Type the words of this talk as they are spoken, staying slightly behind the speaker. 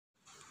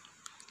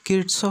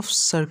Kirchhoff's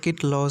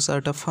circuit laws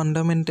are the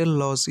fundamental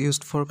laws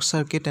used for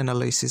circuit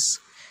analysis.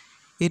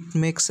 It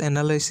makes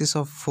analysis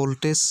of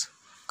voltage,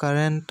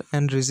 current,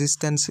 and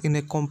resistance in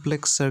a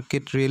complex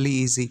circuit really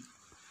easy.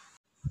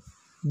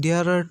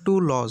 There are two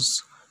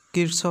laws,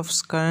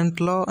 Kirchhoff's current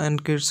law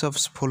and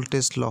Kirchhoff's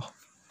voltage law.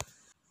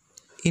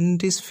 In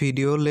this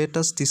video, let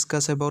us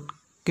discuss about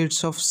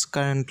Kirchhoff's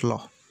current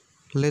law.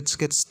 Let's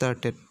get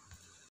started.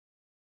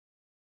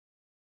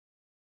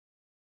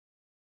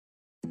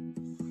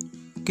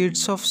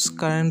 Kirchhoff's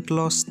current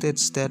law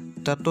states that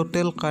the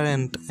total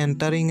current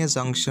entering a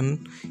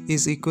junction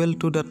is equal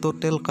to the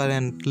total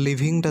current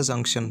leaving the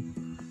junction.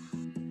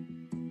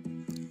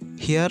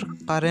 Here,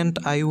 current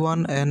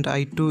I1 and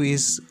I2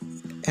 is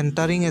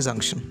entering a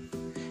junction,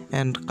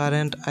 and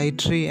current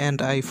I3 and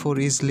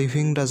I4 is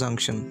leaving the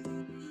junction.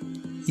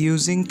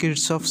 Using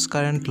Kirchhoff's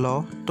current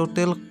law,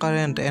 total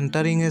current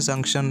entering a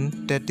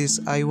junction, that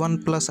is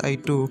I1 plus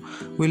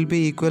I2, will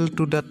be equal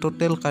to the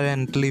total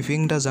current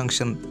leaving the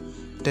junction,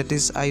 that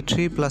is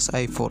I3 plus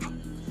I4.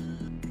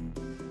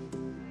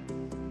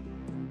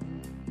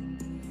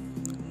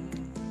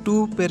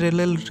 Two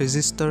parallel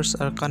resistors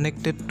are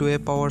connected to a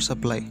power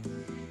supply.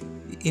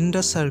 In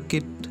the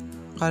circuit,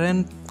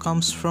 current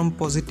comes from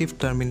positive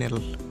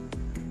terminal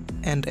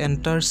and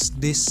enters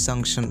this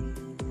junction.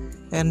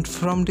 And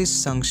from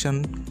this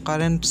junction,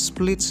 current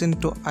splits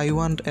into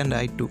I1 and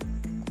I2.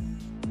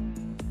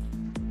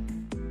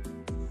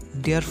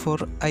 Therefore,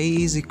 I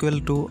is equal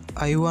to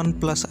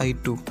I1 plus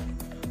I2.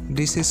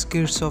 This is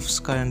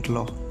Kirchhoff's current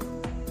law.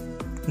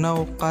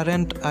 Now,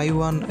 current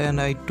I1 and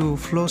I2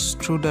 flows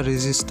through the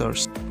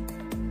resistors.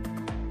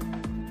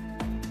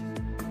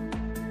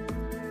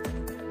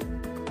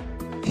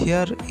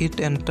 Here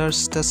it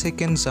enters the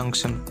second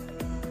junction.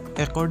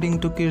 According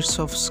to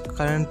Kirchhoff's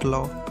current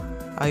law,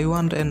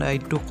 I1 and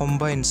I2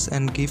 combines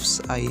and gives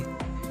I,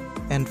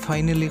 and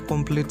finally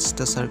completes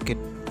the circuit.